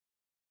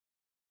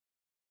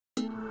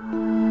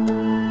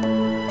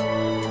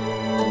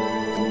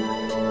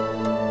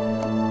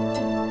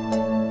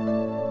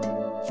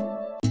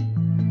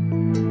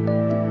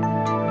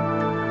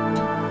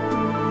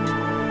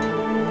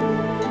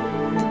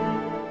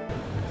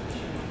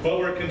Well,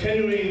 we're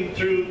continuing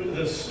through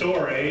the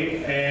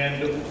story,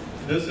 and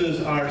this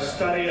is our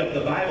study of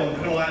the Bible in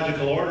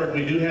chronological order.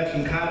 We do have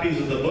some copies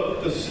of the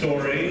book, The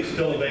Story,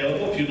 still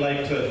available. If you'd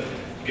like to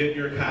get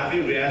your copy,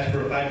 we ask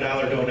for a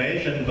 $5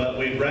 donation, but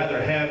we'd rather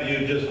have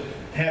you just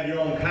have your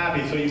own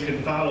copy so you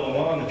can follow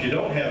along if you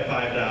don't have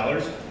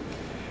 $5.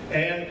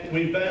 And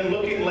we've been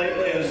looking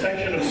lately at a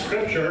section of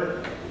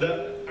Scripture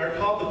that are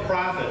called the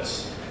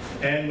prophets.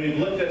 And we've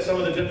looked at some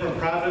of the different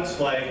prophets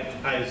like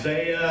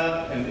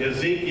Isaiah and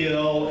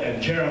Ezekiel and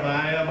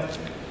Jeremiah.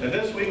 And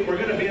this week we're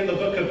going to be in the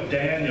book of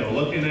Daniel,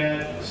 looking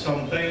at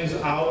some things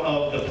out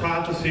of the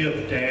prophecy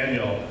of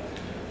Daniel.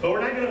 But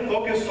we're not going to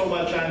focus so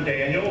much on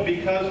Daniel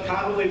because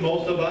probably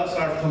most of us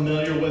are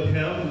familiar with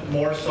him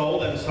more so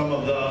than some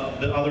of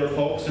the other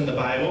folks in the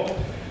Bible.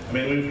 I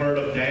mean, we've heard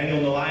of Daniel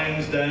in the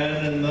lion's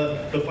den and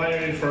the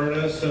fiery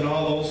furnace and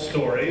all those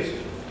stories.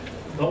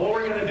 But what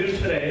we're going to do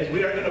today is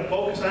we are going to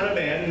focus on a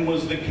man who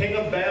was the king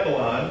of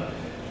Babylon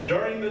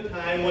during the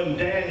time when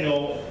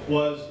Daniel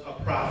was a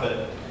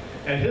prophet.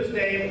 And his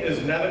name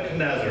is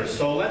Nebuchadnezzar.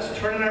 So let's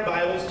turn in our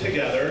Bibles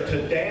together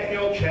to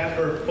Daniel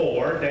chapter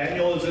 4.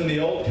 Daniel is in the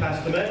Old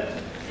Testament.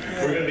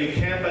 We're going to be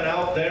camping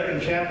out there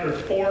in chapter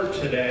 4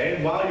 today.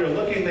 And while you're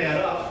looking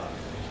that up,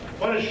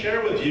 I want to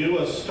share with you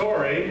a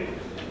story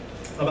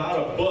about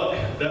a book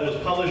that was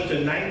published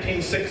in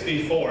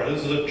 1964.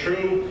 This is a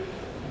true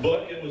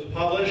book. It was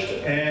published,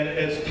 and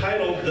it's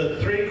titled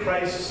The Three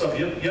Christs of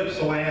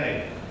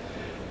Ypsilanti.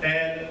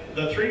 And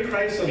the Three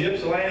Christs of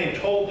Ypsilanti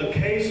told the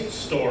case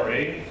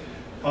story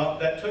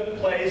that took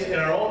place in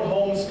our own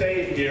home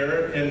state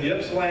here in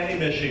Ypsilanti,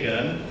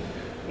 Michigan,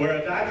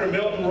 where Dr.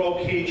 Milton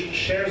Rokeach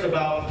shares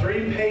about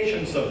three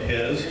patients of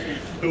his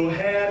who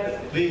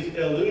had these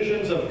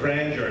illusions of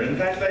grandeur. In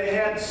fact, they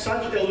had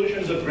such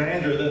illusions of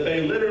grandeur that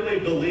they literally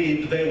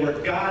believed they were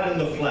God in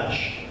the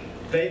flesh.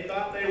 They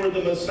thought they were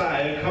the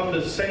Messiah, come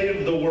to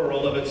save the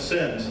world of its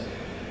sins.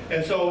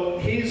 And so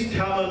he's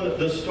telling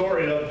the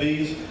story of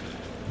these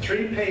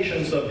three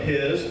patients of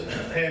his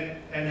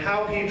and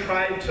how he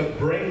tried to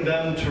bring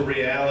them to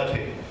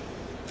reality.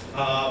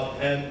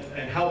 And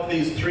help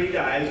these three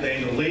guys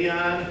named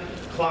Leon,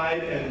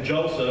 Clyde, and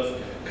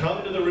Joseph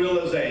come to the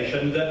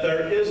realization that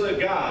there is a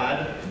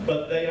God,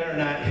 but they are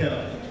not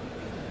him.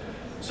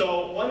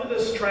 So one of the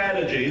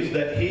strategies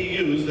that he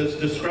used that's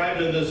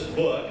described in this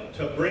book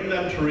to bring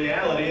them to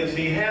reality is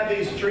he had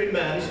these three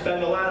men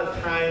spend a lot of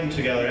time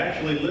together,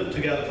 actually live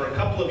together for a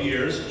couple of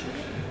years.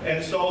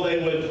 And so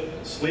they would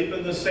sleep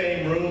in the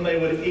same room, they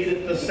would eat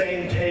at the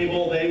same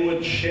table, they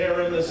would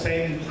share in the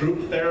same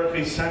group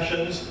therapy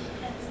sessions.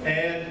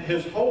 And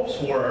his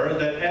hopes were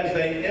that as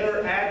they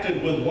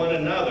interacted with one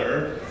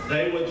another,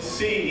 they would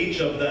see each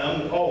of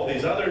them, oh,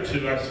 these other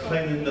two are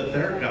claiming that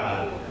they're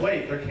God.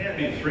 Wait, there can't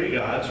be three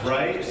gods,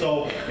 right?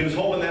 So he was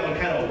hoping that would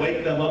kind of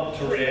wake them up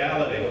to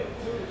reality.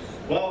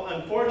 Well,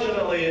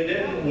 unfortunately, it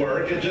didn't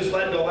work. It just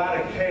led to a lot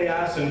of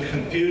chaos and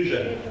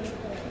confusion.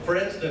 For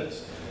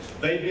instance,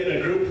 they'd be in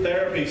a group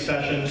therapy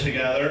session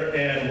together,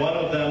 and one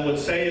of them would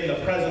say in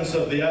the presence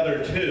of the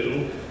other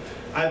two,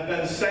 I've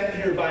been sent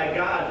here by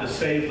God to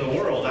save the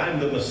world. I'm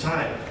the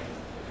Messiah.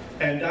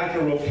 And Dr.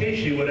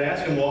 Rokeach would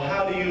ask him, well,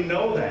 how do you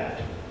know that?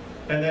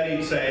 And then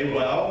he'd say,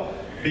 well,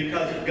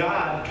 because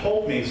God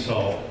told me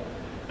so.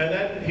 And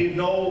then he'd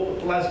no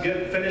less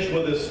get finished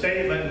with his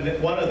statement,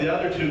 and one of the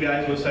other two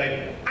guys would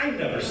say, I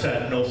never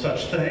said no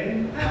such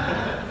thing.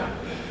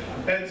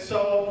 And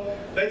so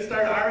they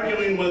start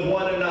arguing with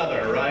one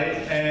another, right?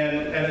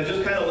 And it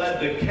just kind of led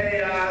to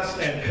chaos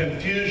and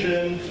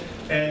confusion.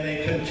 And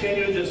they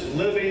continued just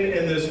living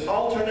in this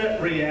alternate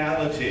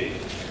reality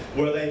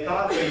where they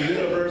thought the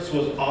universe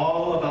was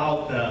all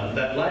about them,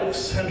 that life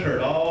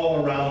centered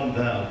all around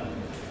them.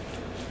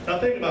 Now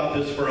think about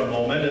this for a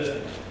moment.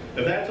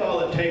 If that's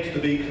all it takes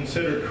to be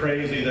considered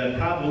crazy, then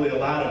probably a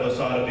lot of us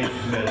ought to be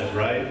committed,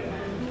 right?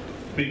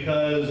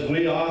 Because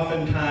we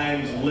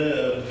oftentimes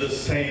live the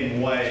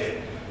same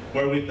way,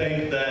 where we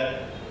think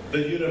that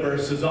the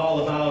universe is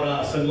all about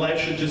us and life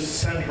should just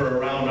center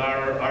around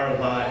our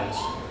lives.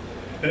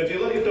 And if you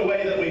look at the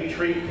way that we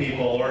treat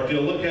people, or if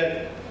you look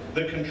at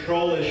the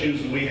control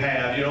issues we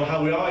have, you know,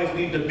 how we always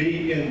need to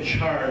be in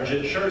charge,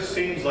 it sure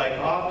seems like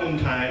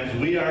oftentimes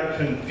we are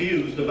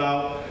confused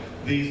about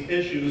these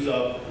issues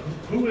of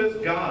who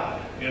is God,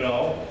 you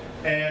know,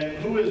 and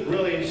who is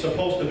really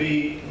supposed to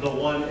be the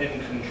one in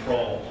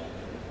control.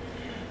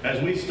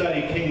 As we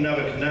study King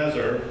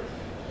Nebuchadnezzar,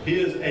 he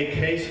is a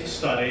case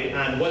study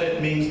on what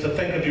it means to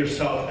think of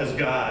yourself as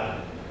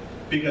God,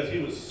 because he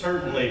was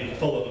certainly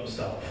full of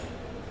himself.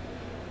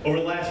 Over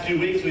the last few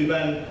weeks, we've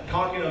been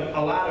talking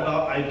a lot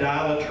about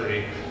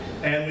idolatry.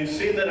 And we've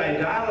seen that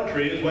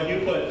idolatry is when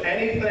you put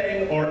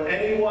anything or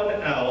anyone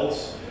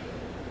else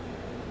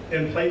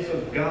in place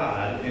of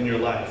God in your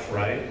life,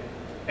 right?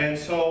 And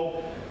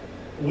so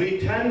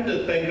we tend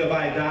to think of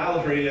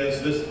idolatry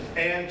as this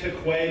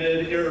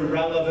antiquated,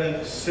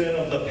 irrelevant sin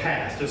of the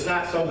past. It's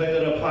not something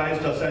that applies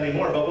to us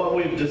anymore. But what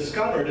we've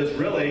discovered is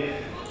really,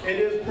 it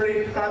is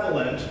pretty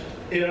prevalent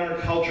in our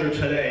culture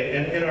today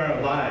and in our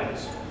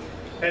lives.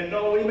 And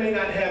no, we may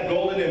not have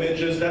golden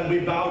images that we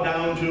bow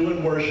down to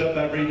and worship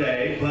every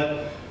day,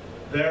 but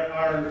there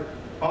are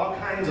all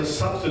kinds of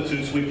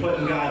substitutes we put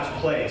in God's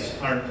place,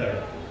 aren't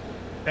there?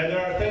 And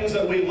there are things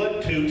that we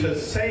look to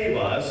save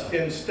us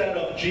instead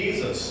of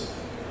Jesus.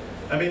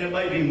 I mean, it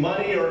might be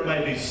money, or it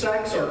might be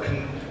sex, or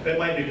it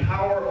might be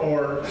power,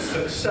 or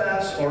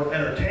success, or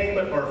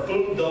entertainment, or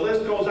food. The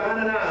list goes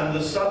on,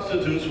 the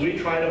substitutes we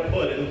try to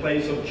put in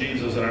place of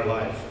Jesus in our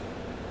life.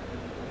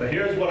 But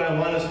here's what I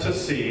want us to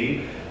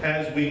see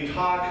as we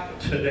talk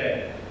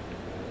today.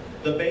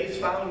 The base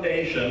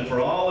foundation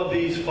for all of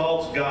these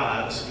false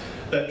gods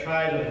that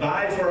try to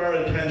vie for our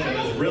attention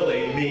is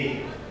really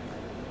me.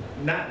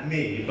 Not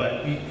me,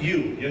 but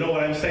you. You know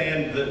what I'm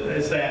saying?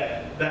 It's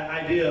that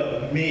idea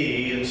of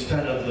me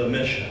instead of the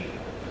mission.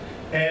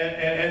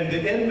 And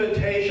the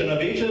invitation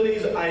of each of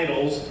these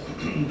idols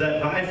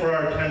that vie for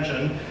our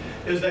attention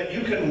is that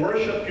you can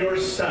worship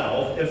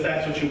yourself if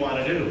that's what you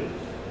want to do.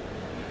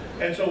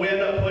 And so we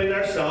end up putting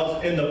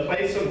ourselves in the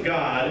place of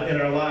God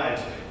in our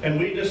lives. And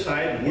we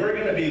decide we're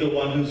going to be the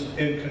one who's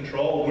in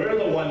control. We're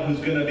the one who's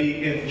going to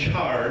be in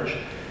charge.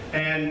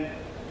 And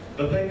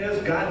the thing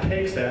is, God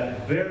takes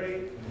that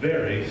very,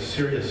 very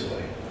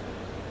seriously.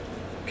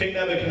 King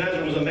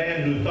Nebuchadnezzar was a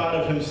man who thought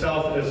of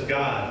himself as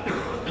God.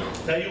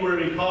 Now you will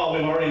recall,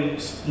 we've already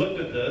looked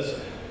at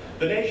this,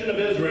 the nation of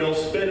Israel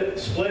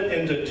split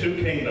into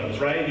two kingdoms,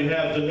 right? You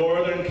have the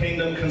northern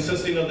kingdom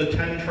consisting of the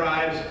 10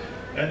 tribes,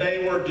 and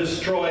they were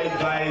destroyed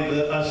by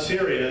the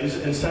Assyrians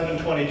in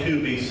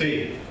 722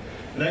 BC.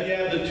 And then you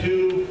have the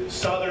two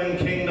southern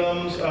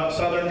kingdoms,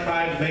 southern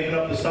tribes making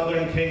up the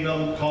southern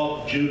kingdom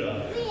called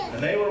Judah.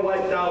 And they were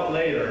wiped out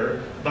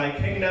later by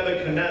King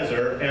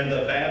Nebuchadnezzar and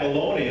the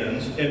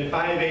Babylonians in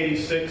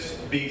 586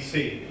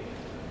 BC.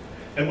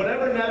 And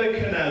whenever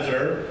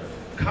Nebuchadnezzar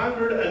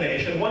conquered a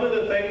nation, one of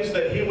the things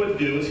that he would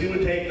do is he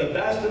would take the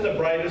best and the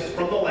brightest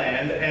from the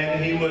land,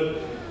 and he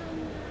would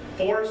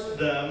force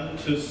them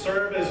to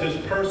serve as his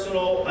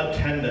personal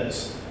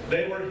attendants.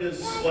 They were his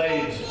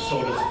slaves,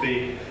 so to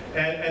speak,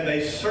 and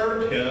they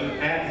served him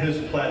at his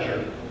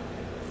pleasure.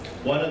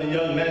 One of the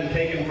young men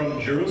taken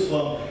from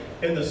Jerusalem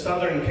in the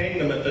southern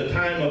kingdom at the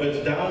time of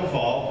its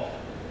downfall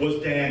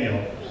was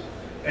Daniel.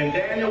 And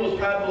Daniel was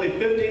probably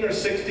 15 or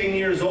 16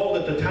 years old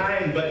at the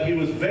time, but he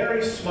was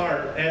very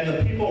smart, and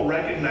the people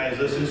recognized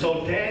this. And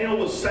so Daniel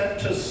was sent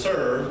to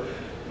serve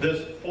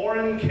this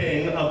foreign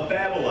king of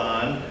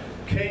Babylon,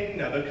 King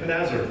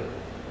Nebuchadnezzar.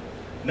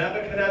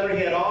 Nebuchadnezzar,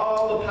 he had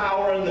all the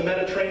power in the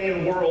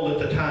Mediterranean world at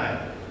the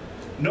time.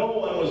 No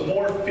one was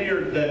more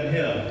feared than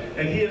him.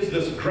 And he is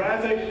this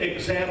graphic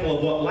example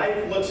of what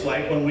life looks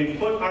like when we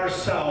put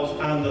ourselves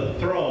on the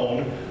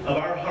throne of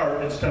our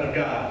heart instead of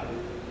God.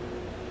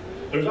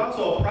 There's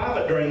also a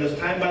prophet during this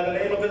time by the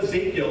name of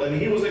Ezekiel, and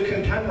he was a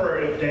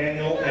contemporary of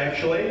Daniel,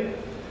 actually.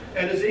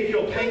 And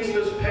Ezekiel paints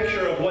this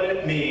picture of what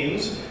it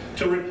means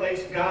to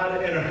replace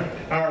God in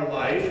our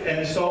life.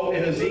 And so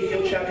in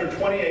Ezekiel chapter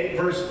 28,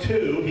 verse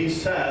 2, he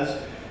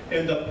says,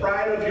 "In the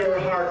pride of your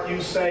heart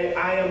you say,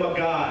 I am a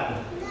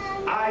God.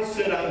 I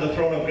sit on the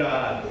throne of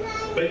God.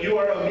 But you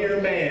are a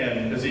mere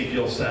man,"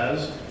 Ezekiel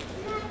says.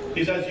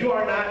 He says, "You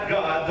are not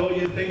God, though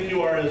you think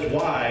you are as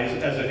wise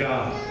as a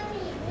God."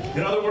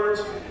 In other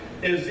words,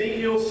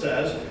 Ezekiel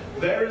says,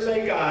 there is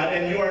a God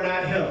and you are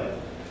not him.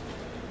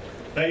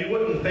 Now you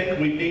wouldn't think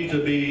we need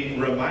to be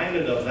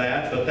reminded of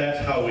that, but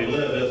that's how we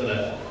live, isn't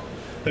it?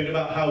 Think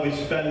about how we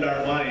spend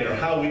our money or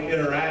how we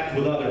interact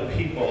with other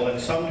people, and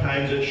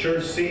sometimes it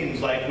sure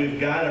seems like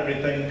we've got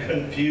everything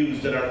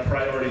confused and our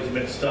priorities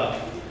mixed up.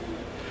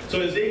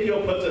 So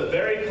Ezekiel puts it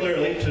very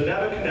clearly to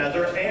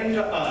Nebuchadnezzar and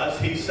to us.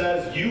 He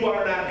says, you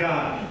are not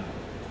God.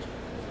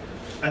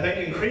 I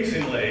think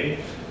increasingly,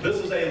 this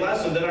is a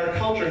lesson that our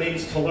culture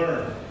needs to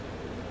learn.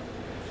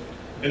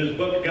 In his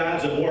book,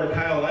 Gods at War,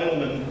 Kyle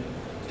Edelman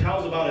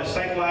tells about a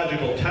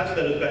psychological test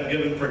that has been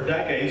given for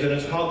decades, and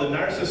it's called the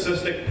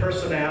Narcissistic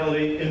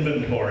Personality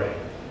Inventory.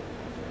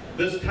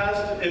 This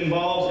test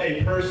involves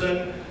a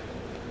person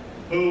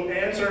who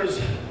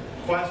answers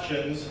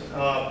questions,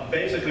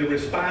 basically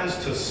responds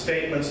to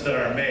statements that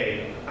are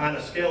made on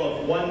a scale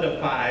of 1 to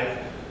 5,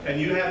 and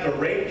you have to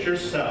rate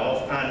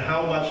yourself on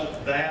how much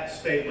that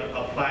statement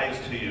applies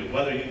to you,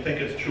 whether you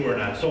think it's true or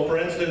not. So for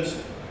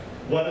instance,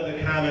 one of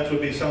the comments would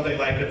be something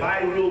like, if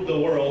I ruled the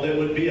world, it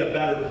would be a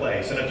better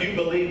place. And if you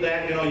believe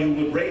that, you know, you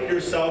would rate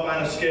yourself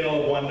on a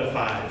scale of 1 to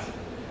 5.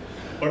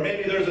 Or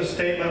maybe there's a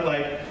statement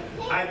like,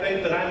 I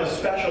think that I'm a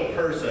special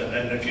person,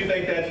 and if you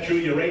think that's true,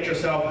 you rate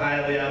yourself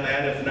highly on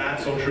that. If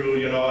not so true,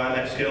 you know, on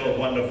that scale of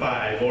 1 to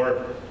 5.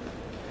 Or,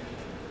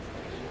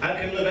 I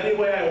can live any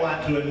way I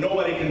want to and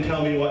nobody can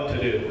tell me what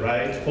to do,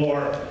 right?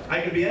 Or, I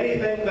can be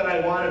anything that I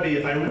want to be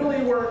if I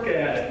really work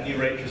at it. And you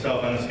rate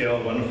yourself on a scale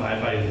of 1 to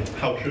 5,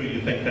 how true you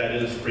think that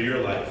is for your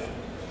life.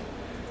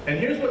 And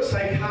here's what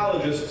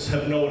psychologists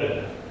have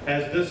noted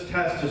as this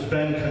test has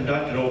been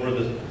conducted over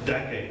the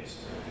decades.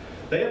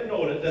 They have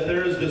noted that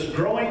there is this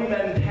growing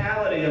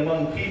mentality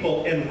among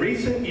people in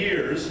recent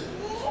years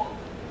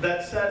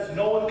that says,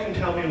 no one can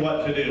tell me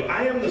what to do.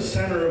 I am the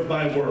center of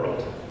my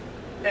world.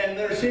 And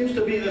there seems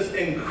to be this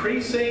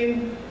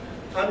increasing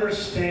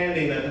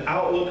understanding and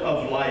outlook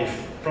of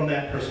life from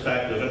that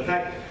perspective. In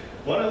fact,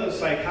 one of the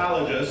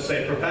psychologists,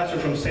 a professor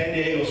from San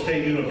Diego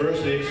State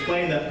University,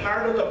 explained that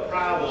part of the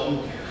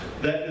problem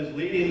that is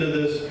leading to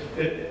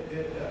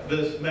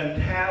this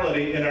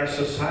mentality in our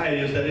society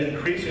is that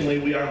increasingly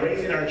we are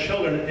raising our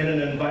children in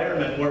an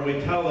environment where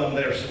we tell them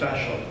they're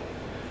special.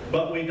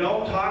 But we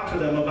don't talk to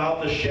them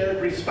about the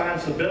shared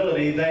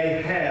responsibility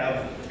they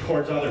have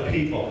towards other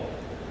people.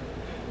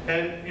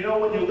 And you know,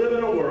 when you live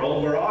in a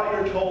world where all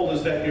you're told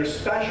is that you're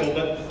special,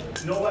 but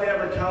nobody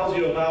ever tells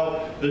you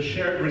about the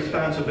shared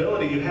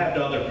responsibility you have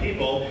to other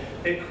people,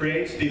 it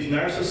creates these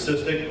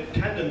narcissistic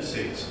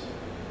tendencies.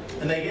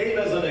 And they gave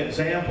as an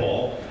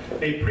example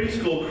a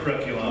preschool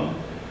curriculum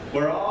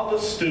where all the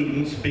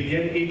students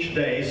begin each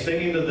day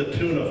singing to the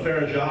tune of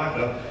Barlage,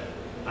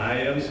 I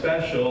am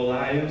special,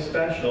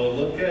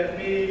 look at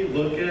me,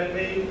 look at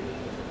me.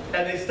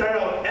 And they start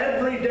out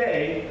every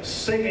day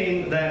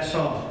singing that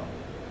song.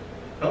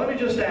 Now let me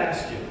just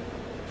ask you,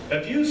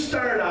 if you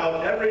start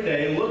out every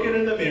day looking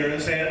in the mirror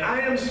and saying,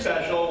 I am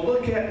special,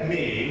 look at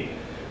me,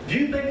 do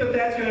you think that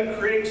that's going to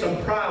create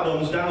some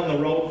problems down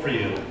the road for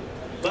you?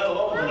 Let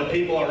alone for the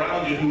people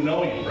around you who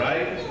know you,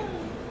 right?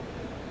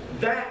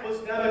 That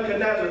was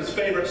Nebuchadnezzar's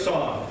favorite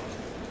song.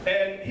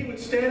 And he would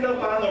stand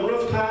up on the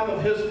rooftop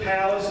of his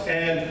palace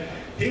and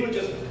he would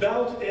just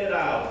belt it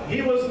out.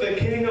 He was the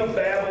king of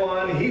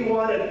Babylon. He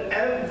wanted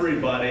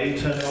everybody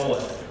to know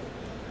it.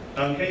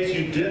 Now, in case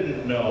you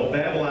didn't know,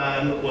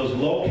 Babylon was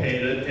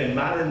located in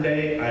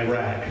modern-day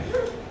Iraq.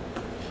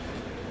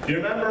 Do you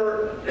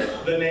remember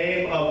the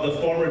name of the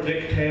former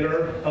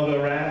dictator of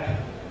Iraq?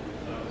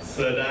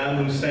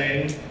 Saddam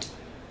Hussein.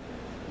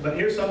 But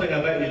here's something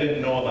I bet you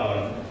didn't know about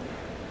him.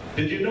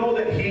 Did you know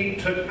that he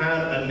took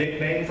on a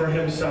nickname for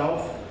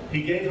himself?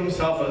 He gave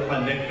himself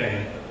a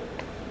nickname.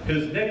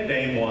 His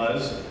nickname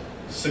was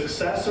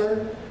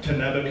Successor to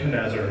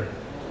Nebuchadnezzar.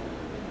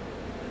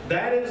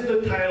 That is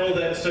the title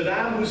that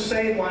Saddam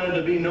Hussein wanted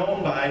to be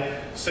known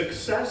by,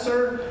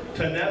 Successor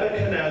to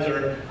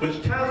Nebuchadnezzar,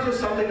 which tells you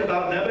something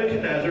about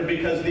Nebuchadnezzar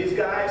because these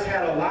guys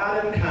had a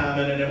lot in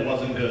common and it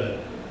wasn't good.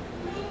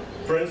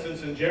 For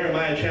instance, in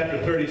Jeremiah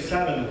chapter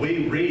 37,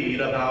 we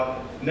read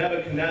about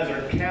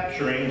Nebuchadnezzar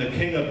capturing the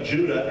king of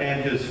Judah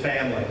and his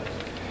family.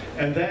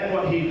 And then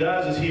what he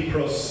does is he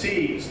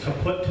proceeds to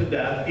put to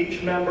death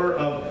each member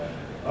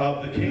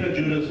of the king of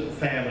Judah's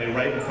family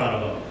right in front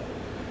of him.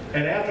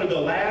 And after the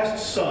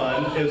last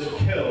son is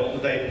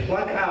killed, they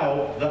pluck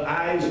out the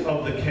eyes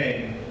of the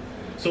king,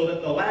 so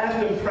that the last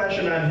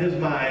impression on his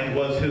mind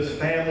was his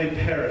family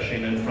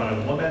perishing in front of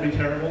him. Wouldn't that be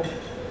terrible?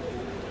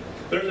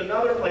 There's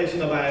another place in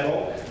the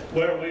Bible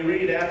where we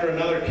read after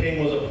another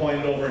king was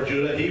appointed over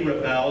Judah, he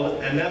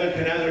rebelled, and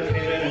Nebuchadnezzar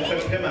came in and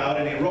took him out,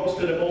 and he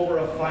roasted him over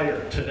a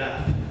fire to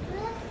death.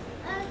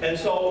 And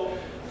so,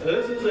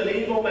 this is an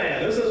evil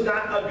man. This is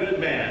not a good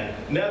man.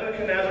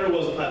 Nebuchadnezzar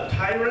was a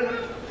tyrant,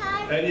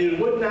 and you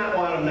would not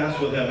want to mess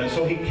with him. And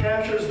so he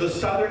captures the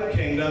southern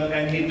kingdom,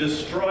 and he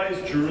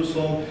destroys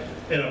Jerusalem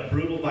in a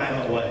brutal,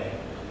 violent way.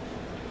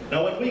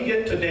 Now, when we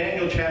get to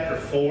Daniel chapter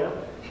 4,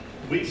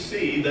 we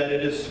see that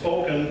it is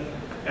spoken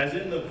as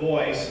in the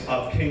voice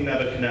of King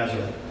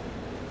Nebuchadnezzar.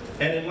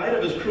 And in light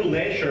of his cruel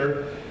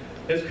nature,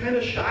 it's kind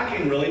of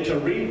shocking, really, to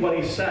read what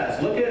he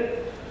says. Look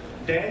at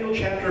Daniel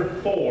chapter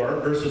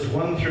 4, verses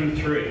 1 through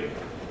 3.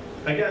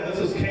 Again, this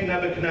is King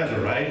Nebuchadnezzar,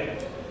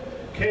 right?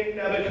 King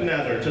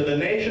Nebuchadnezzar, to the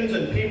nations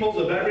and peoples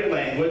of every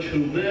language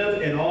who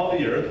live in all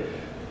the earth,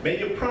 may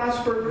you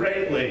prosper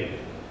greatly.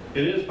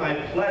 It is my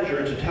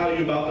pleasure to tell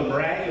you about the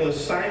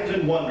miraculous signs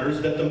and wonders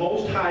that the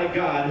Most High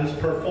God has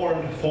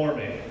performed for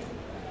me.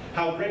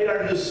 How great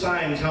are his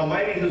signs, how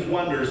mighty his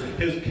wonders.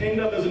 His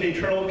kingdom is an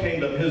eternal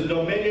kingdom. His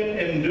dominion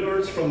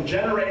endures from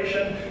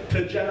generation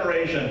to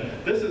generation.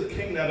 This is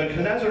King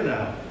Nebuchadnezzar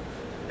now.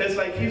 It's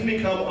like he's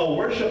become a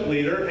worship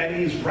leader and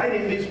he's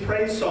writing these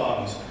praise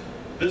songs.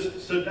 This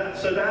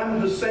Saddam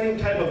Hussein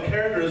type of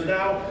character is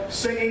now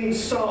singing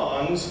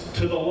songs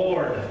to the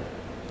Lord.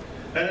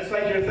 And it's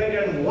like you're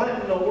thinking, what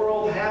in the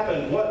world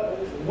happened?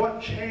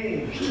 What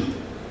changed?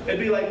 It'd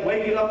be like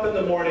waking up in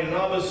the morning and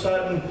all of a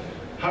sudden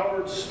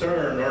Howard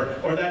Stern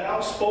or that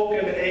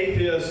outspoken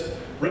atheist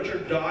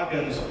Richard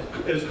Dawkins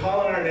is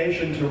calling our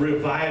nation to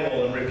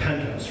revival and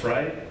repentance,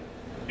 right?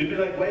 You'd be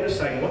like, wait a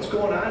second, what's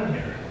going on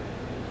here?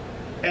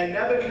 And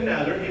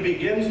Nebuchadnezzar, he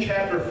begins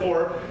chapter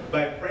 4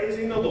 by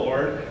praising the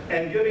Lord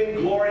and giving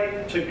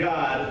glory to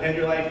God. And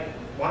you're like,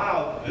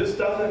 wow, this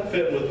doesn't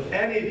fit with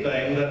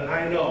anything that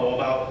I know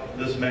about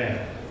this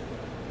man.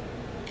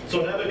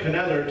 So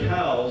Nebuchadnezzar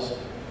tells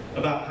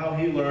about how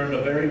he learned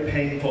a very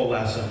painful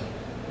lesson.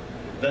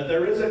 That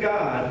there is a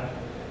God,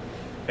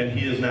 and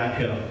he is not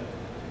him.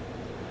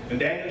 In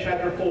Daniel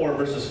chapter 4,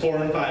 verses 4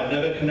 and 5,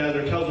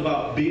 Nebuchadnezzar tells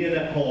about being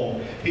at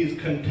home. He's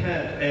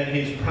content, and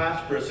he's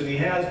prosperous, and he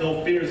has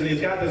no fears, and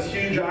he's got this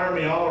huge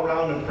army all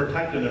around him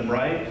protecting him,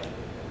 right?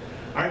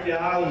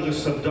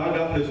 Archaeologists have dug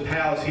up his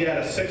palace. He had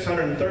a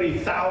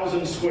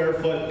 630,000 square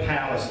foot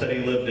palace that he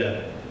lived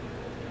in.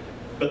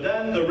 But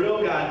then the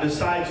real God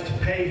decides to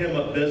pay him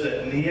a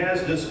visit, and he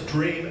has this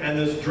dream, and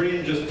this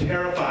dream just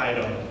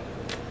terrified him.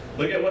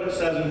 Look at what it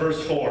says in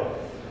verse 4.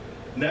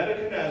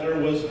 Nebuchadnezzar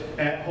was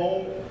at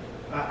home.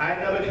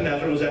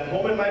 Nebuchadnezzar was at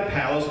home in my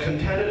palace,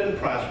 contented and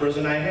prosperous,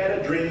 and I had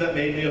a dream that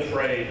made me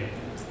afraid.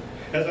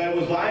 As I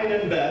was lying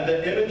in bed,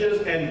 the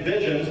images and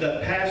visions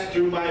that passed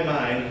through my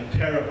mind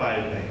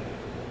terrified me.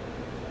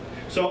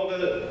 So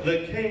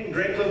the king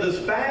drinks of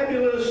this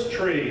fabulous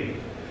tree.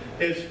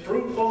 It's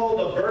fruitful,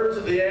 the birds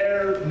of the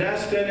air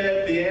nest in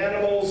it, the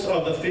animals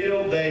of the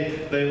field,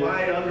 they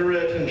lie under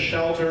it and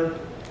shelter.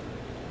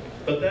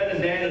 But then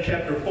in Daniel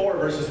chapter 4,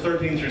 verses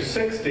 13 through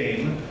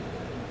 16,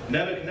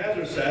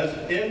 Nebuchadnezzar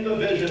says, in the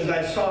visions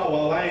I saw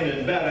while lying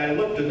in bed, I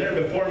looked, and there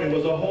before me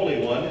was a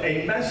holy one,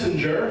 a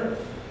messenger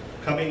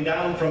coming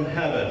down from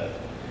heaven.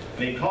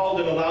 And he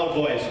called in a loud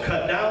voice,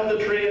 cut down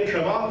the tree and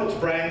trim off its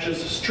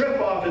branches, strip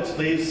off its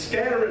leaves,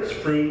 scatter its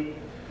fruit,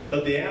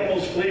 let the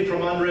animals flee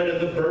from under it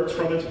and the birds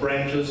from its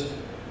branches.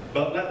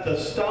 But let the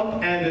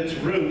stump and its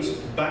roots,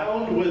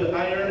 bound with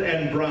iron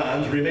and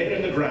bronze, remain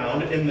in the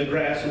ground, in the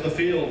grass of the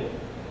field.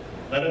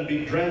 Let him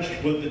be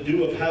drenched with the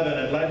dew of heaven,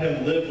 and let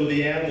him live with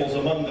the animals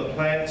among the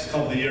plants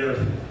of the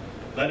earth.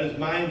 Let his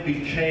mind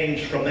be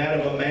changed from that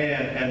of a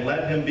man, and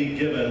let him be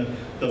given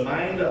the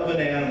mind of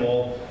an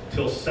animal,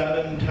 till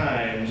 7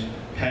 times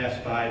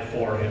pass by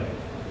for him.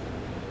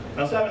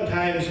 Now 7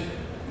 times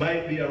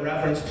might be a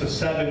reference to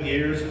 7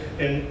 years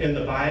in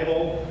the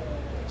Bible.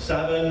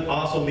 7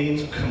 also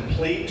means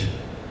complete.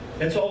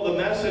 And so the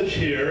message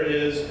here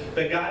is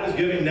that God is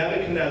giving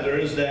Nebuchadnezzar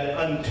is that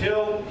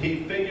until he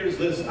figures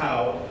this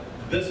out,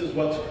 this is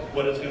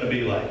what it's going to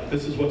be like.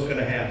 This is what's going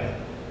to happen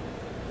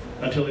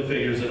until he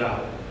figures it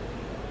out.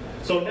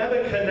 So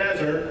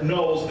Nebuchadnezzar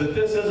knows that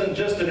this isn't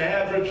just an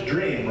average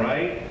dream,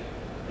 right?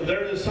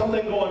 There is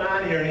something going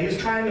on here, and he's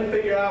trying to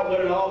figure out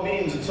what it all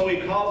means. And so he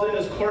calls in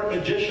his court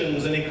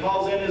magicians, and he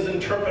calls in his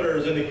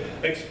interpreters, and he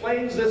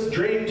explains this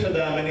dream to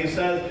them, and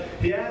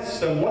he asks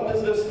them, what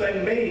does this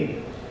thing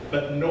mean?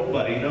 But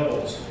nobody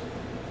knows.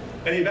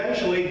 And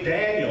eventually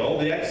Daniel,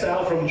 the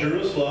exile from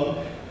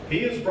Jerusalem, he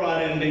is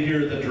brought in to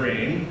hear the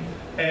dream,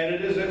 and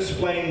it is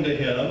explained to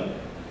him.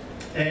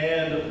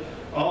 And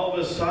all of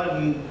a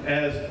sudden,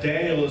 as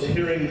Daniel is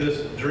hearing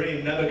this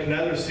dream,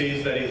 Nebuchadnezzar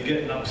sees that he's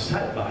getting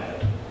upset by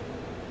it.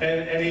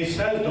 And he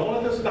says, don't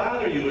let this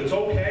bother you, it's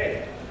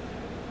okay.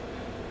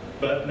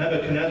 But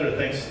Nebuchadnezzar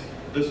thinks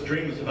this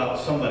dream is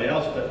about somebody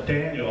else, but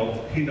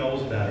Daniel, he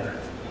knows better.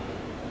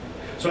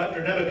 So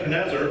after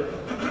Nebuchadnezzar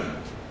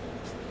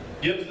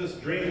gives this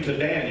dream to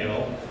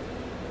Daniel,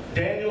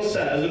 Daniel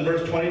says in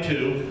verse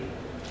 22,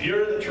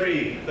 you're the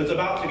tree that's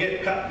about to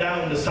get cut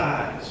down to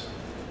size.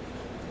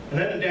 And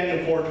then in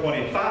Daniel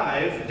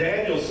 4:25,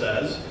 Daniel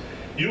says,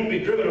 you will be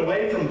driven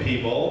away from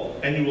people,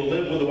 and you will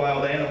live with the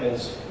wild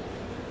animals.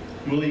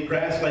 You will eat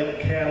grass like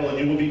cattle, and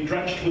you will be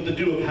drenched with the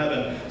dew of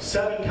heaven.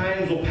 7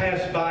 times will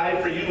pass by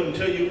for you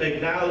until you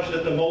acknowledge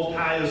that the Most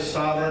High is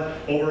sovereign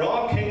over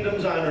all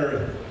kingdoms on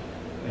earth,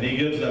 and he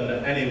gives them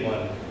to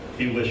anyone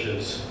he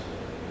wishes.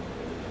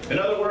 In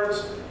other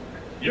words,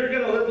 you're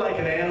going to live like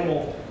an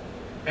animal,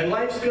 and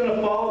life's going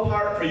to fall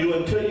apart for you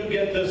until you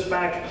get this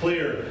fact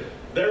clear.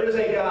 There is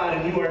a God,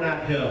 and you are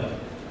not him.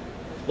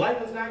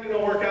 Life is not going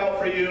to work out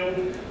for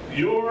you.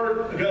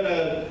 You're going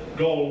to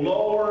go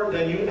lower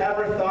than you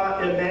ever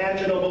thought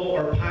imaginable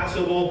or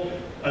possible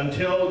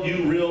until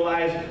you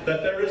realize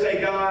that there is a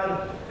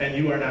God and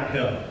you are not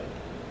him.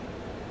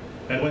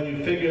 And when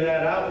you figure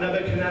that out,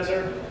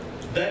 Nebuchadnezzar,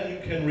 then you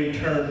can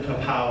return to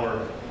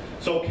power.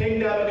 So King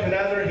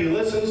Nebuchadnezzar, he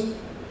listens,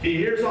 he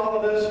hears all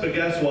of this, but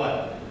guess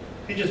what?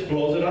 He just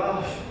blows it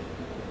off.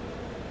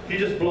 He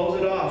just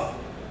blows it off.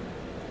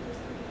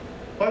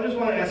 Well, I just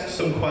want to ask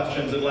some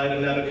questions in light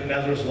of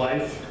Nebuchadnezzar's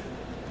life,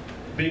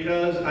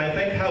 because I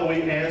think how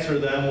we answer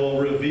them will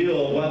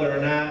reveal whether or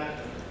not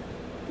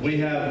we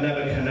have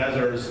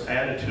Nebuchadnezzar's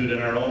attitude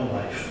in our own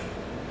life.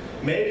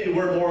 Maybe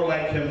we're more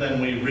like him than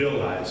we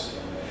realize.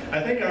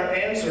 I think our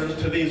answers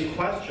to these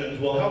questions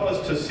will help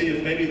us to see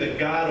if maybe the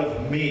God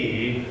of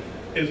me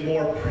is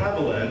more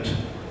prevalent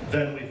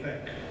than we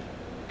think.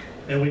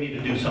 And we need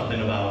to do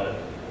something about it.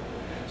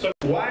 So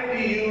why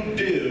do you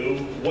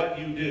do what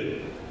you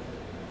do?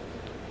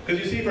 Because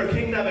you see, for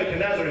King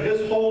Nebuchadnezzar,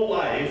 his whole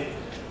life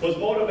was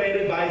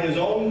motivated by his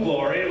own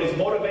glory. It was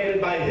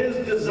motivated by his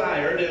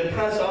desire to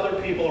impress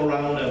other people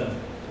around him.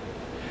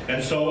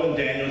 And so in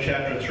Daniel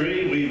chapter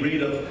 3, we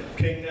read of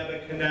King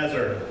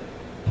Nebuchadnezzar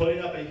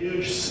putting up a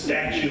huge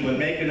statue and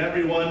making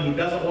everyone who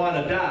doesn't want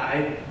to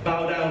die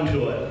bow down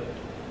to it.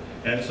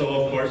 And so,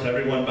 of course,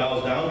 everyone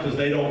bows down because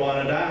they don't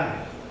want to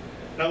die.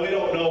 Now, we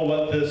don't know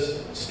what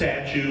this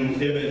statue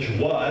image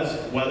was,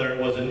 whether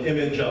it was an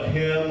image of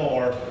him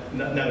or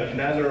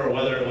Nebuchadnezzar, or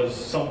whether it was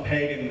some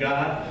pagan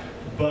god,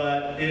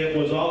 but it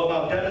was all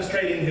about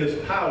demonstrating his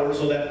power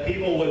so that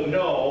people would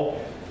know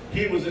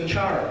he was in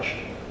charge.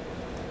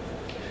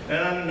 And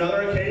on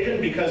another occasion,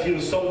 because he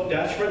was so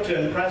desperate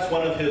to impress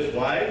one of his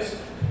wives,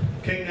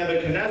 King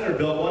Nebuchadnezzar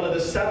built one of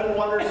the 7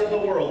 wonders of the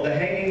world, the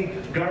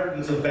Hanging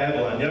Gardens of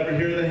Babylon. You ever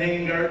hear of the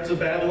Hanging Gardens of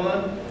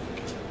Babylon?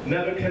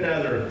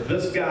 Nebuchadnezzar,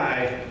 this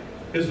guy,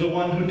 is the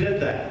one who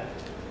did that.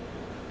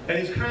 And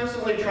he's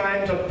constantly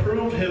trying to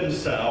prove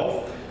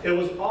himself. It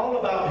was all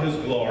about his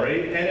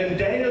glory. And in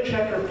Daniel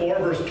chapter 4,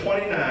 verse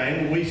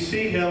 29, we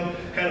see him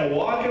kind of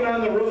walking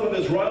on the roof of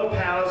his royal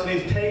palace, and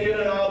he's taking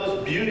in all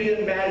this beauty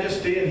and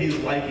majesty, and he's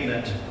liking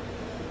it.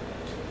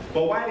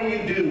 But why do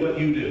you do what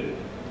you do?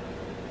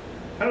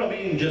 I don't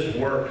mean just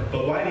work,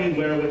 but why do you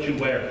wear what you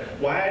wear?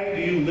 Why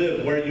do you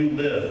live where you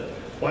live?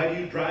 Why do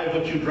you drive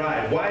what you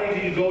drive? Why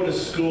do you go to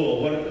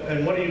school?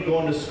 What are you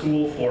going to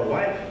school for?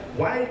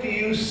 Why do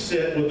you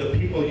sit with the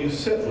people you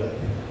sit with?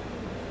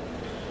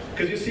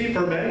 Because you see,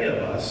 for many of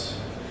us,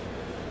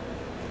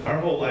 our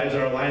whole lives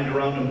are aligned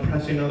around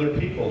impressing other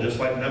people, just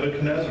like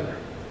Nebuchadnezzar.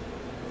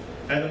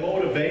 And the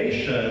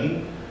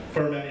motivation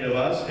for many of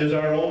us is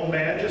our own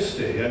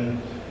majesty. And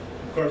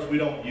of course, we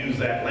don't use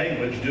that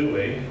language, do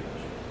we?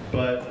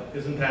 But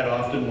isn't that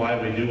often why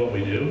we do what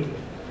we do?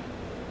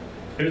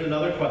 Here's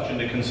another question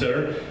to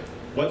consider.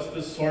 What's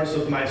the source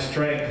of my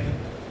strength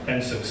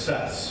and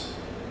success?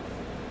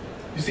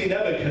 You see,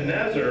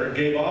 Nebuchadnezzar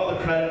gave all the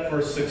credit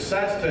for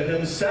success to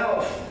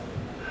himself,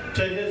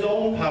 to his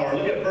own power.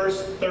 Look at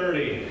verse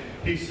 30.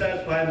 He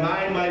says, by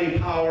my mighty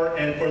power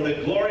and for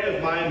the glory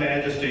of my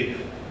majesty.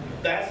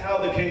 That's how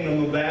the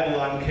kingdom of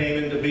Babylon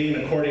came into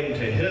being according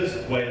to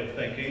his way of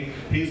thinking.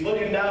 He's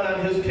looking down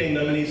on his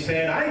kingdom and he's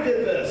saying, I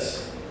did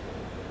this.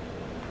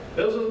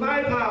 This was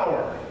my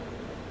power.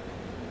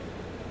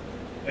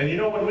 And you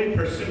know, when we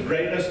pursue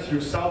greatness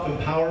through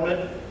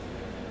self-empowerment,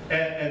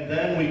 and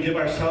then we give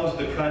ourselves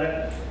the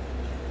credit,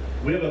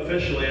 we have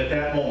officially at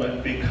that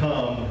moment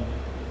become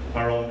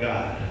our own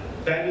God.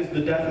 That is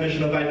the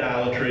definition of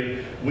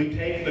idolatry. We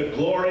take the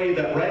glory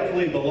that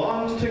rightfully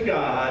belongs to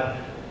God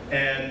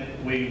and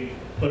we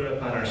put it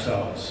upon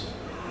ourselves.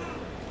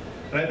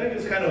 And I think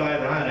it's kind of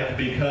ironic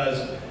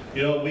because,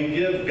 you know, we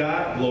give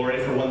God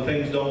glory for when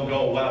things don't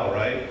go well,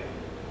 right?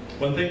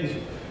 When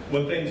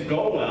things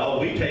go well,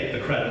 we take the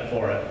credit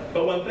for it.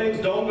 But when things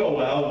don't go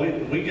well,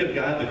 we give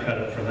God the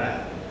credit for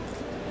that.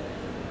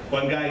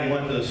 One guy, he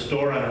went to the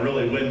store on a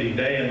really windy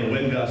day, and the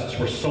wind gusts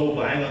were so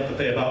violent that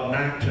they about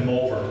knocked him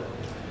over.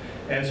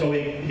 And so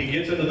he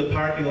gets into the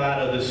parking lot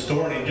of this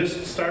store, and he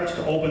just starts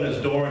to open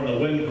his door, and the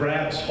wind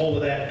grabs hold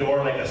of that door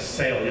like a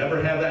sail. You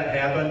ever have that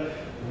happen?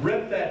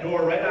 Ripped that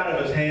door right out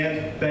of his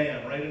hands,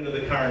 bam, right into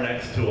the car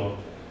next to him.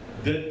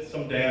 Did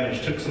some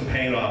damage, took some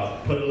paint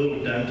off, put a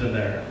little dent in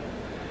there.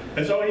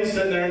 And so he's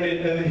sitting there,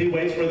 and he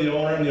waits for the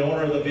owner, and the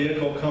owner of the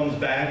vehicle comes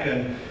back,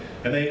 and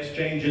they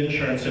exchange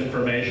insurance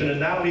information. And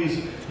now he's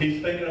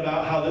thinking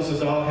about how this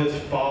is all his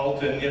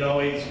fault, and you know,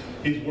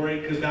 he's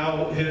worried because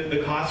now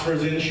the cost for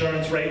his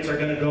insurance rates are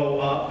going to go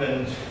up,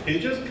 and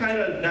he's just kind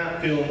of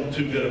not feeling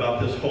too good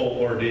about this whole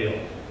ordeal.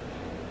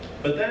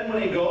 But then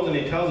when he goes and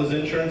he tells his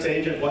insurance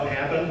agent what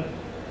happened,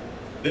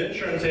 the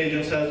insurance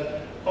agent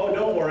says, oh,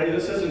 don't worry,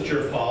 this isn't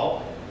your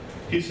fault.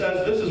 He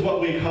says, this is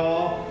what we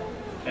call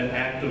an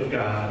act of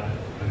God.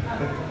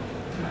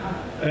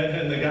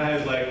 And the guy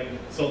is like,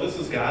 so this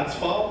is God's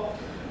fault?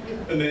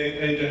 And the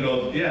agent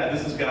goes, yeah,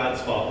 this is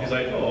God's fault. He's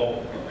like,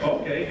 oh,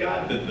 okay,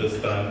 God did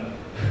this then.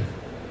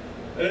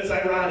 And it's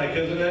ironic,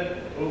 isn't it?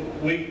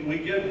 We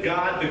give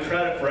God the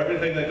credit for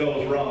everything that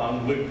goes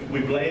wrong.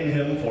 We blame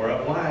him for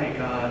it. Why,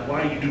 God?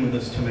 Why are you doing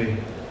this to me?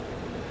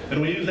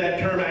 And we use that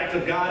term, act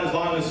of God, as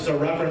long as it's a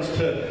reference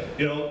to,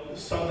 you know,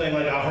 something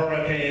like a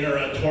hurricane or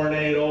a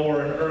tornado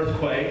or an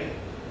earthquake.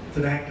 It's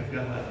an act of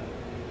God.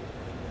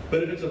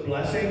 But if it's a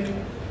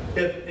blessing,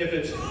 if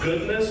it's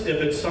goodness,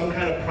 if it's some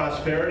kind of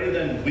prosperity,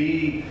 then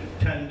we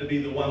tend to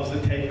be the ones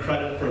that take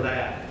credit for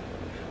that.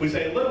 We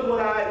say, look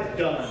what I've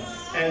done.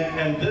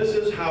 And this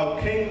is how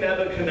King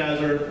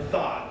Nebuchadnezzar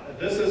thought.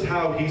 This is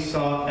how he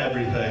saw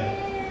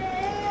everything.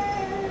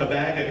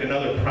 Habakkuk,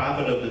 another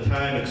prophet of the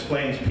time,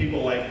 explains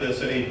people like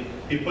this, and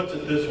he puts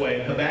it this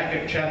way in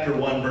Habakkuk chapter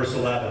 1, verse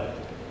 11.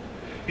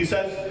 He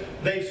says,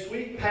 they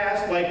sweep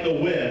past like the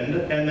wind,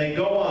 and they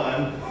go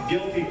on,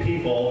 guilty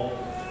people,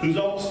 whose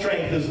own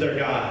strength is their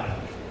God.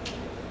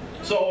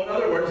 So in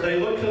other words, they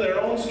look to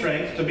their own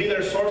strength to be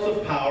their source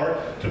of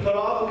power, to put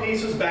all the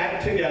pieces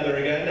back together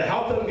again, to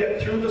help them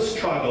get through the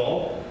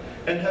struggle.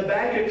 And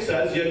Habakkuk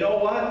says, you know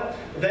what?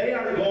 They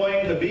are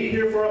going to be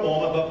here for a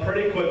moment, but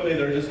pretty quickly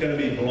they're just going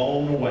to be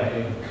blown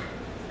away.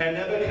 And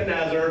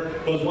Nebuchadnezzar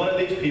was one of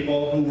these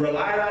people who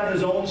relied on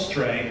his own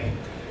strength,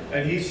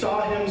 and he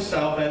saw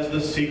himself as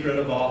the secret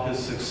of all his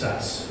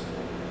success.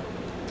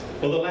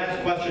 Well, the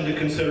last question to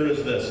consider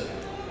is this.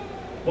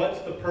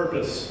 What's the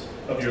purpose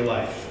of your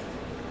life?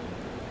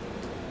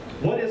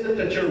 What is it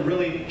that you're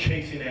really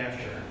chasing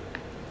after?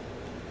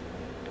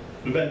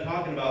 We've been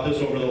talking about this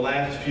over the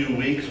last few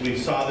weeks. We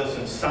saw this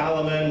in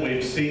Solomon.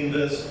 We've seen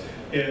this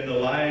in the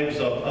lives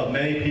of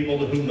many people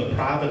to whom the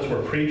prophets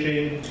were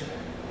preaching.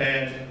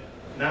 And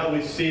now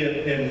we see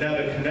it in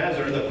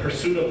Nebuchadnezzar. The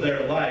pursuit of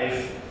their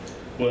life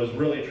was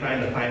really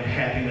trying to find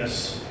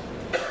happiness.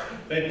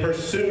 They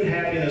pursued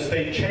happiness.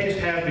 They chased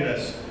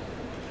happiness.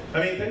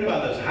 I mean, think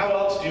about this. How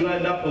else do you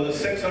end up with a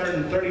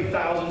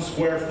 630,000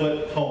 square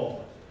foot home,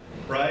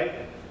 right?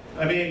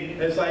 I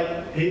mean, it's like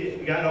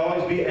you got to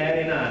always be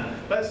adding on.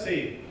 Let's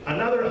see,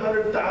 another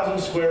 100,000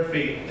 square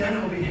feet, then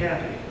I'll be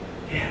happy.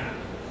 Yeah,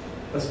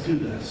 let's do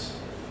this.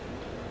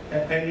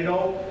 And you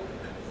know,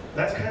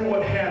 that's kind of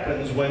what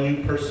happens when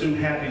you pursue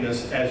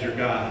happiness as your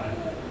God.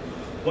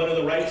 One of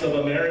the rights of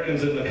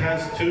Americans in the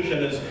Constitution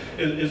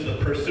is the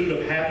pursuit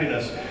of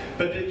happiness.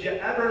 But did you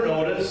ever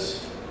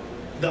notice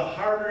the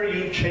harder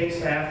you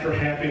chase after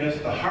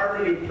happiness, the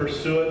harder you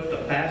pursue it, the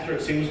faster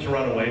it seems to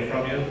run away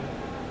from you?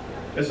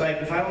 It's like,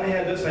 if I only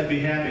had this, I'd be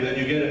happy. Then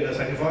you get it, and it's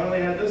like, if I only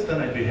had this, then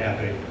I'd be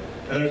happy.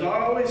 And there's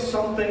always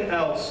something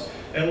else,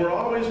 and we're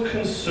always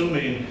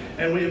consuming.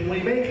 And when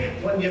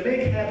you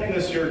make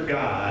happiness your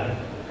God,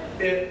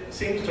 it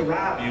seems to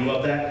rob you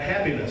of that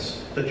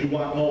happiness that you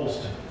want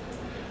most.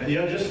 And you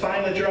just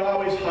find that you're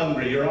always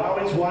hungry, you're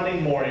always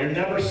wanting more, you're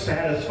never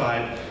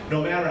satisfied,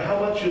 no matter how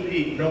much you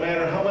eat, no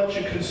matter how much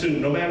you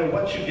consume, no matter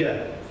what you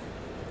get.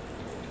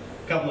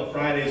 A couple of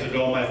Fridays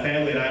ago, my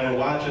family and I were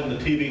watching the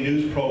TV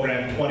news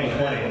program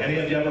 2020. Any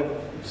of you ever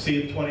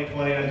see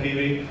 2020 on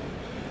TV?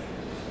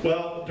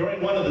 Well,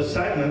 during one of the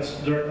segments,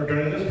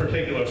 during this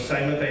particular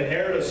segment, they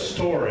aired a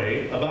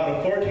story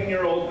about a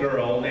 14-year-old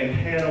girl named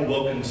Hannah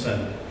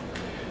Wilkinson.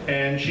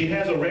 And she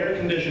has a rare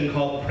condition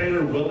called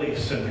Prader-Willi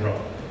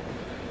syndrome.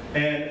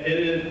 And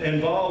it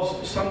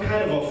involves some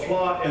kind of a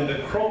flaw in the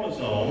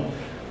chromosome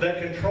that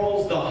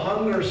controls the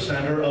hunger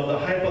center of the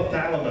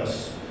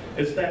hypothalamus.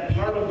 It's that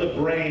part of the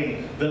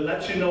brain that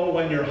lets you know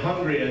when you're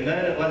hungry, and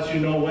then it lets you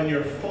know when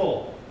you're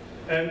full.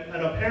 And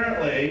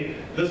apparently,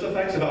 this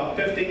affects about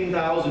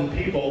 15,000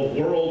 people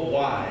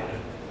worldwide.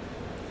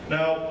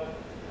 Now,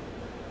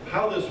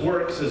 how this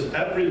works is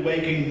every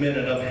waking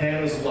minute of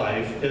Hannah's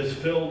life is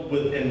filled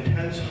with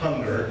intense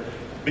hunger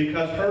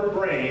because her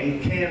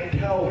brain can't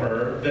tell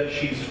her that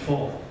she's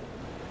full.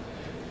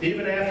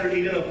 Even after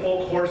eating a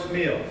full course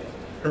meal,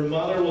 her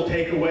mother will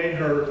take away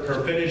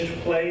her finished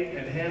plate,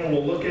 and Hannah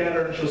will look at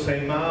her and she'll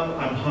say, "Mom,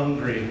 I'm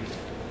hungry."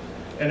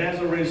 And as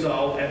a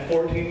result, at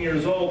 14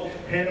 years old,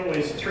 Hannah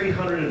weighs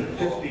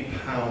 350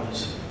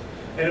 pounds.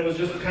 And it was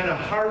just kind of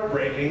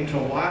heartbreaking to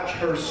watch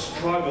her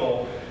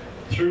struggle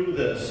through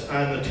this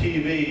on the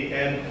TV,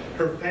 and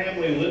her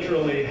family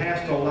literally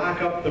has to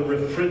lock up the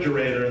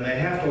refrigerator and they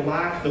have to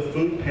lock the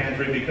food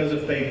pantry, because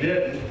if they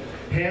didn't,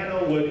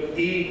 Hannah would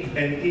eat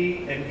and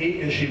eat and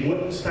eat, and she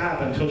wouldn't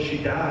stop until she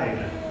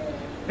died.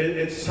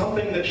 It's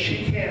something that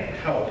she can't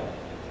help.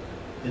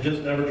 It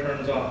just never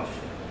turns off.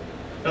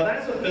 Now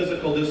that's a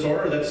physical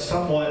disorder that's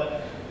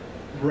somewhat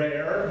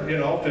rare,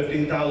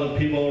 15,000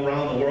 people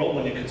around the world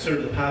when you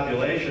consider the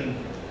population,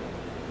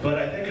 but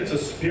I think it's a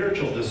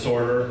spiritual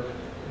disorder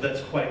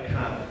that's quite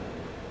common.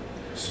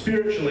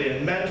 Spiritually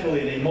and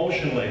mentally and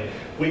emotionally,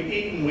 we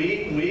eat and we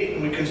eat and we eat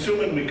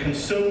and we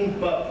consume,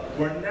 but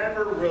we're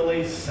never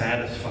really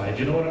satisfied.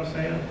 You know what I'm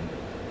saying?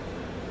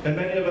 And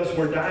many of us,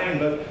 we're dying,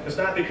 but it's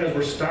not because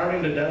we're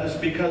starving to death,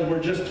 it's because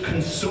we're just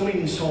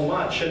consuming so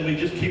much, and we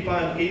just keep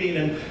on eating,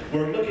 and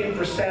we're looking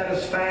for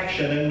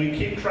satisfaction, and we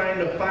keep trying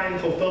to find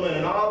fulfillment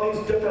in all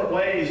these different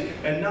ways,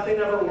 and nothing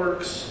ever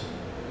works.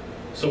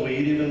 So we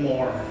eat even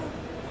more.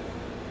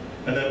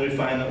 And then we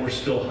find that we're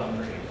still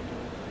hungry.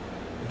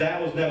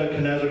 That was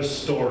Nebuchadnezzar's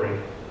story.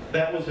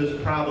 That was his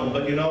problem.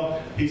 But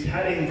he's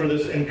heading for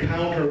this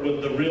encounter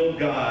with the real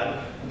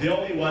God, the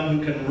only one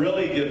who can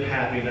really give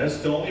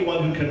happiness, the only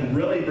one who can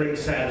really bring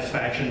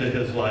satisfaction to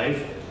his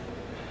life.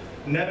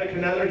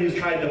 Nebuchadnezzar, he's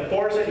tried to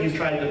force it, he's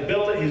tried to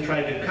build it, he's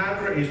tried to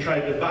conquer it, he's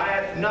tried to buy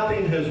it.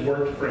 Nothing has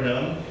worked for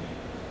him.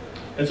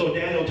 And so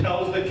Daniel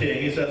tells the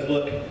king, he says,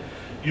 look,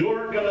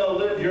 you're going to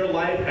live your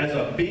life as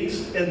a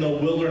beast in the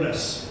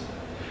wilderness.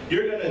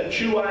 You're going to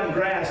chew on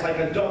grass like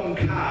a dumb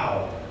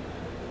cow.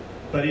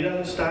 But he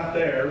doesn't stop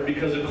there,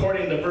 because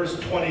according to verse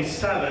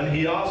 27,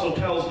 he also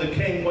tells the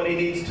king what he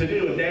needs to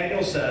do. And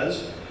Daniel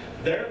says,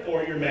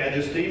 therefore, your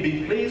majesty,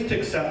 be pleased to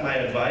accept my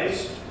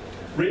advice.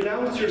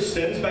 Renounce your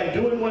sins by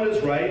doing what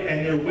is right,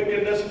 and your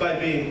wickedness by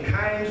being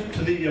kind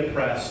to the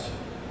oppressed.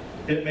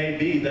 It may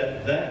be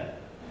that then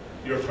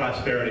your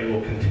prosperity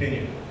will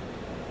continue.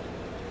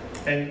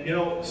 And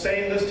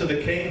saying this to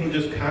the king who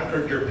just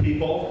conquered your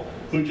people,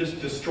 who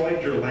just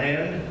destroyed your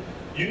land,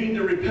 you need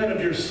to repent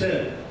of your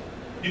sin.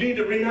 You need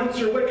to renounce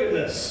your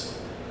wickedness.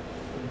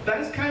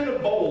 That's kind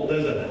of bold,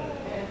 isn't it?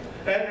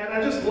 And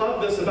I just love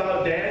this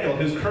about Daniel,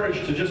 his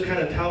courage to just kind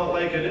of tell it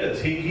like it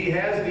is. He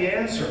has the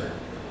answer.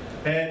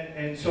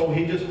 And so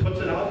he just puts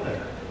it out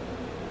there.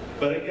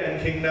 But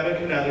again, King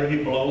Nebuchadnezzar, he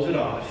blows it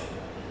off.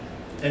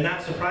 And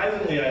not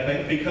surprisingly, I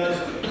think, because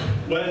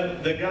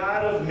when the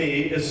God of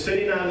me is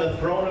sitting on the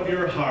throne of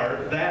your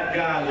heart, that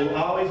God will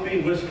always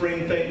be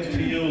whispering things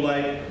to you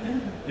like,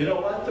 you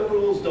know what, the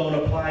rules don't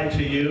apply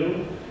to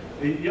you.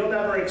 You'll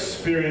never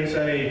experience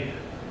any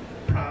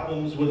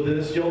problems with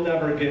this. You'll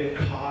never get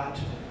caught.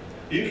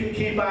 You can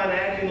keep on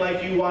acting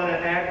like you want to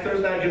act.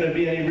 There's not going to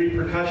be any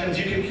repercussions.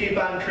 You can keep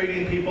on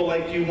treating people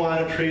like you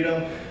want to treat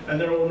them, and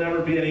there will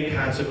never be any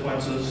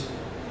consequences.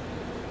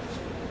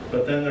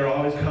 But then there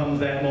always comes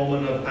that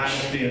moment of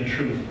honesty and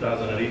truth,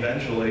 doesn't it,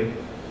 eventually?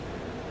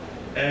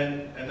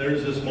 And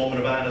there's this moment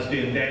of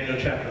honesty in Daniel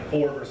chapter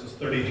 4, verses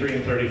 33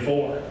 and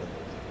 34,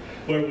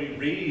 where we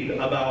read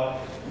about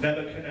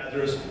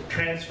Nebuchadnezzar's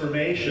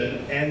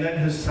transformation and then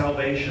his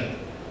salvation.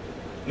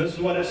 And this is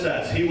what it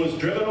says. He was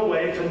driven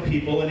away from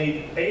people, and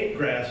he ate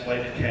grass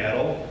like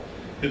cattle.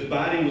 His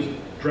body was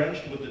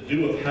drenched with the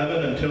dew of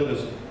heaven until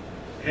his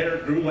hair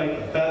grew like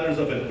the feathers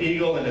of an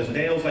eagle and his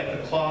nails like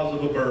the claws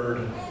of a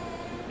bird.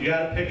 You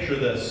got to picture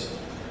this.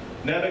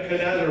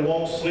 Nebuchadnezzar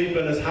won't sleep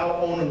in his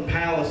own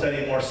palace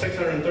anymore,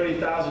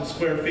 630,000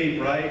 square feet,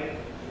 right?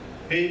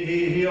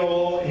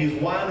 He's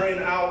wandering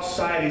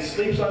outside. He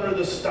sleeps under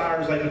the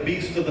stars like a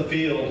beast of the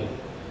field.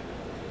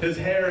 His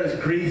hair is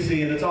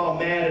greasy and it's all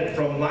matted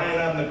from lying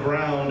on the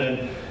ground,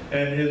 and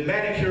his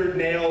manicured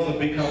nails have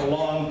become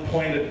long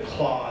pointed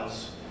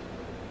claws.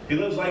 He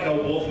lives like a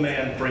wolf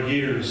man for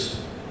years.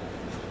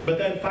 But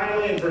then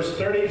finally in verse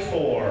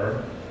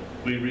 34,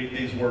 we read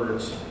these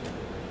words,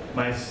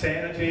 "My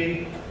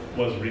sanity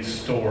was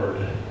restored."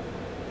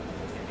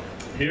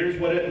 Here's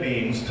what it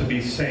means to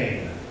be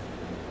sane.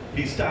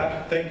 He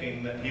stopped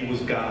thinking that he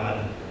was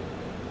God.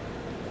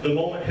 The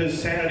moment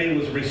his sanity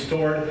was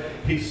restored,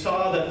 he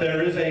saw that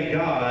there is a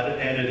God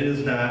and it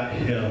is not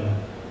him.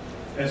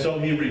 And so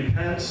he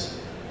repents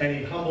and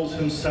he humbles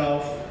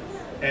himself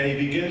and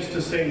he begins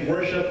to sing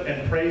worship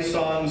and praise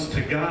songs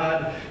to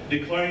God,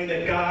 declaring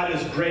that God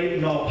is great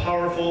and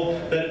all-powerful,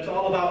 that it's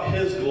all about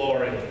his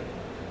glory.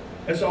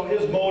 And so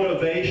his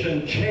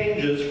motivation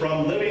changes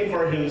from living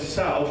for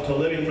himself to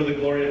living for the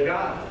glory of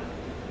God.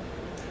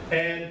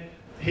 And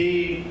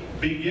he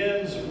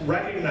begins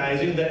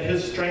recognizing that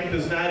his strength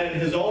is not in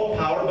his own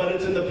power, but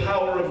it's in the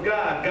power of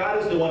God. God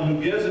is the one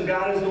who gives, and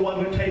God is the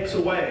one who takes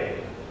away.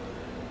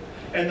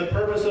 And the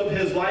purpose of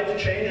his life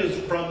changes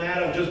from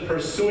that of just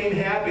pursuing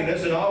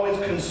happiness and always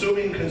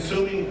consuming,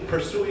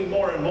 pursuing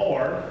more and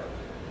more.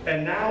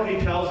 And now he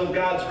tells of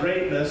God's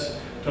greatness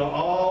to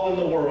all in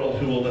the world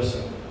who will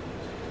listen.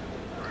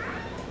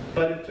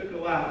 But it took a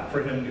lot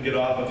for him to get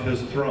off of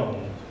his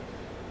throne,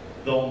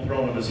 the own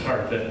throne of his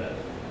heart, didn't it?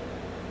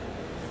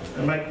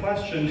 And my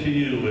question to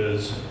you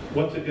is,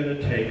 what's it going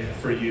to take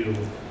for you?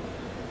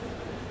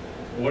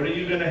 What are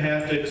you going to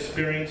have to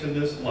experience in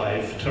this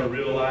life to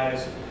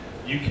realize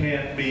you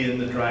can't be in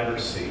the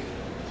driver's seat?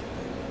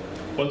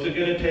 What's it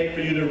going to take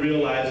for you to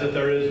realize that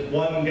there is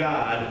one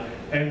God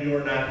and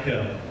you're not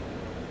him?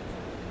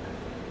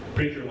 A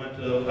preacher went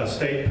to a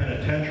state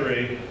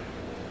penitentiary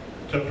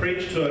to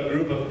preach to a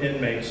group of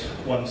inmates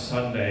one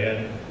Sunday.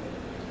 And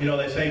you know,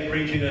 they say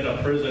preaching in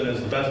a prison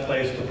is the best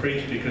place to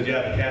preach because you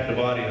have a captive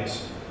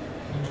audience.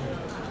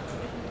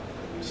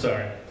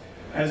 Sorry.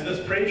 As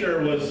this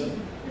preacher was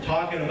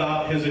talking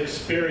about his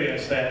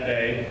experience that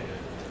day,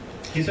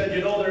 he said,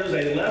 you know, there's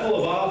a level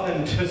of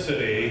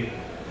authenticity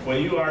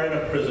when you are in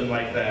a prison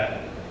like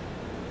that.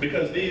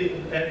 Because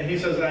and he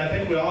says, I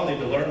think we all need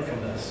to learn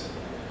from this.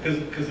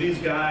 Because these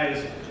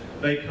guys,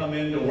 they come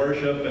in to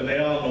worship and they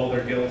all know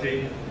they're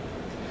guilty.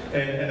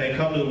 And they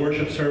come to the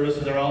worship service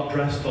and they're all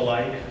dressed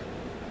alike.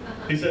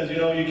 He says, you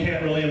know, you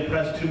can't really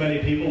impress too many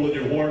people with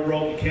your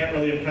wardrobe. You can't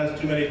really impress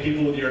too many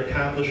people with your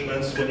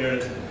accomplishments when you're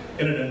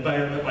in an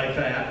environment like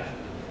that.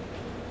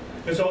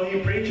 And so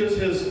he preaches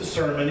his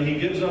sermon. He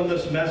gives them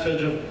this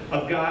message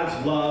of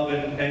God's love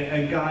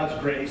and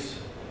God's grace.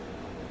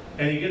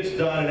 And he gets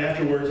done, and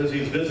afterwards, as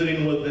he's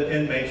visiting with the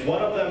inmates,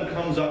 one of them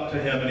comes up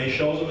to him and he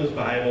shows him his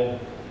Bible.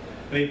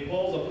 And he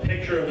pulls a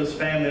picture of his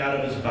family out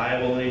of his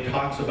Bible and he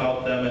talks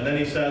about them. And then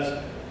he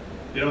says,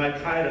 you know, I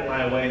tried it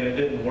my way and it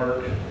didn't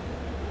work.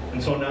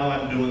 And so now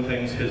I'm doing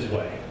things his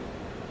way.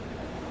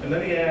 And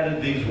then he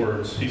added these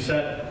words. He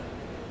said,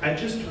 I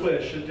just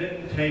wish it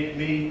didn't take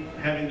me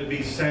having to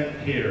be sent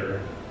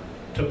here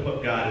to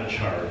put God in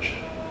charge.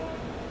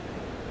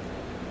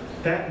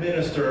 That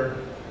minister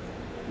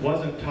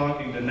wasn't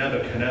talking to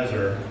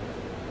Nebuchadnezzar,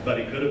 but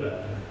he could have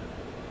been.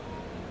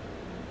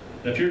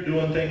 If you're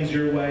doing things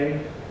your way,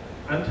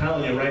 I'm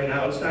telling you right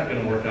now, it's not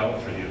going to work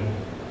out for you.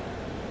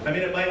 I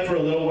mean, it might for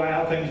a little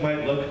while, things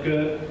might look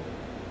good.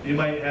 You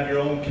might have your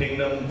own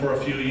kingdom for a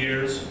few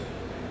years,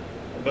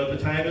 but the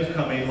time is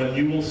coming when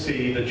you will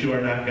see that you are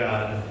not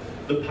God.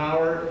 The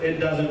power, it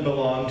doesn't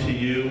belong to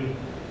you.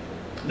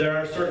 There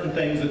are certain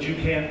things that you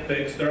can't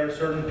fix. There are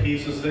certain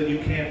pieces that you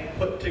can't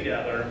put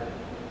together.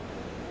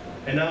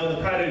 And now in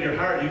the pride of your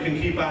heart, you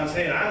can keep on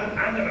saying,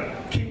 I'm going to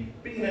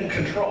keep being in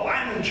control.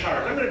 I'm in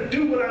charge. I'm going to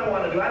do what I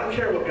want to do. I don't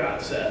care what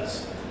God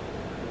says.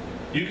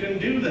 You can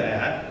do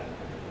that,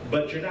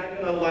 but you're not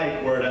going to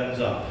like where it ends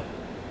up.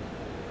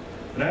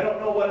 And I don't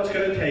know what it's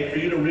going to take for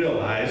you to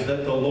realize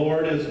that the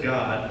Lord is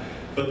God,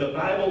 but the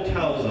Bible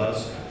tells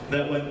us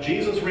that when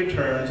Jesus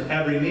returns,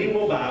 every knee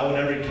will bow and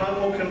every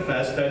tongue will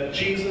confess that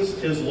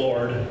Jesus is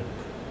Lord.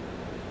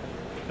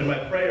 And my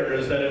prayer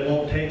is that it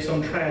won't take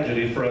some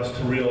tragedy for us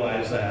to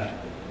realize that.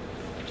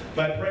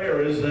 My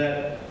prayer is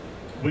that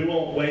we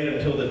won't wait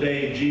until the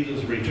day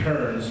Jesus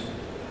returns,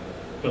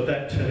 but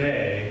that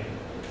today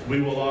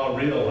we will all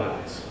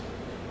realize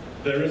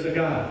there is a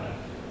God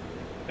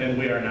and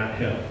we are not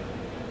him.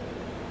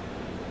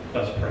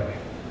 Let's pray.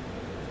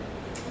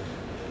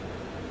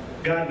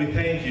 God, we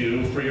thank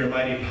you for your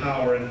mighty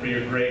power and for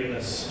your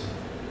greatness.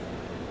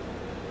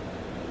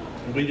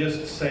 We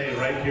just say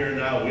right here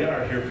now, we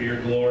are here for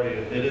your glory.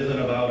 It isn't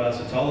about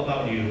us, it's all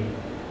about you.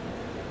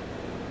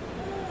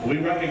 We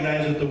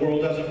recognize that the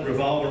world doesn't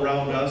revolve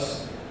around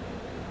us,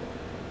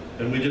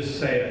 and we just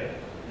say it.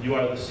 You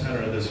are the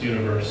center of this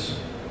universe.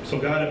 So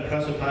God,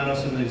 impress upon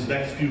us in these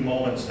next few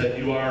moments that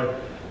you are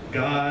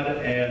God,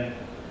 and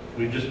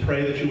we just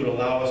pray that you would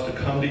allow us to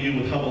come to you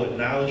with humble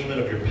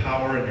acknowledgement of your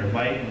power and your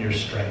might and your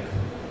strength.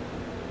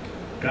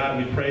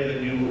 God, we pray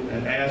that you,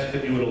 and ask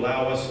that you would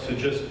allow us to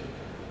just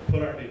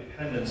put our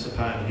dependence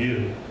upon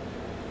you.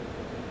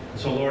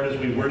 So Lord, as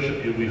we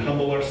worship you, we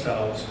humble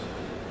ourselves,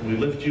 we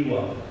lift you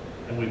up,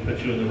 and we put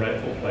you in the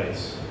rightful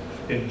place.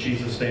 In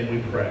Jesus' name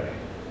we pray.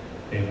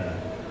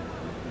 Amen.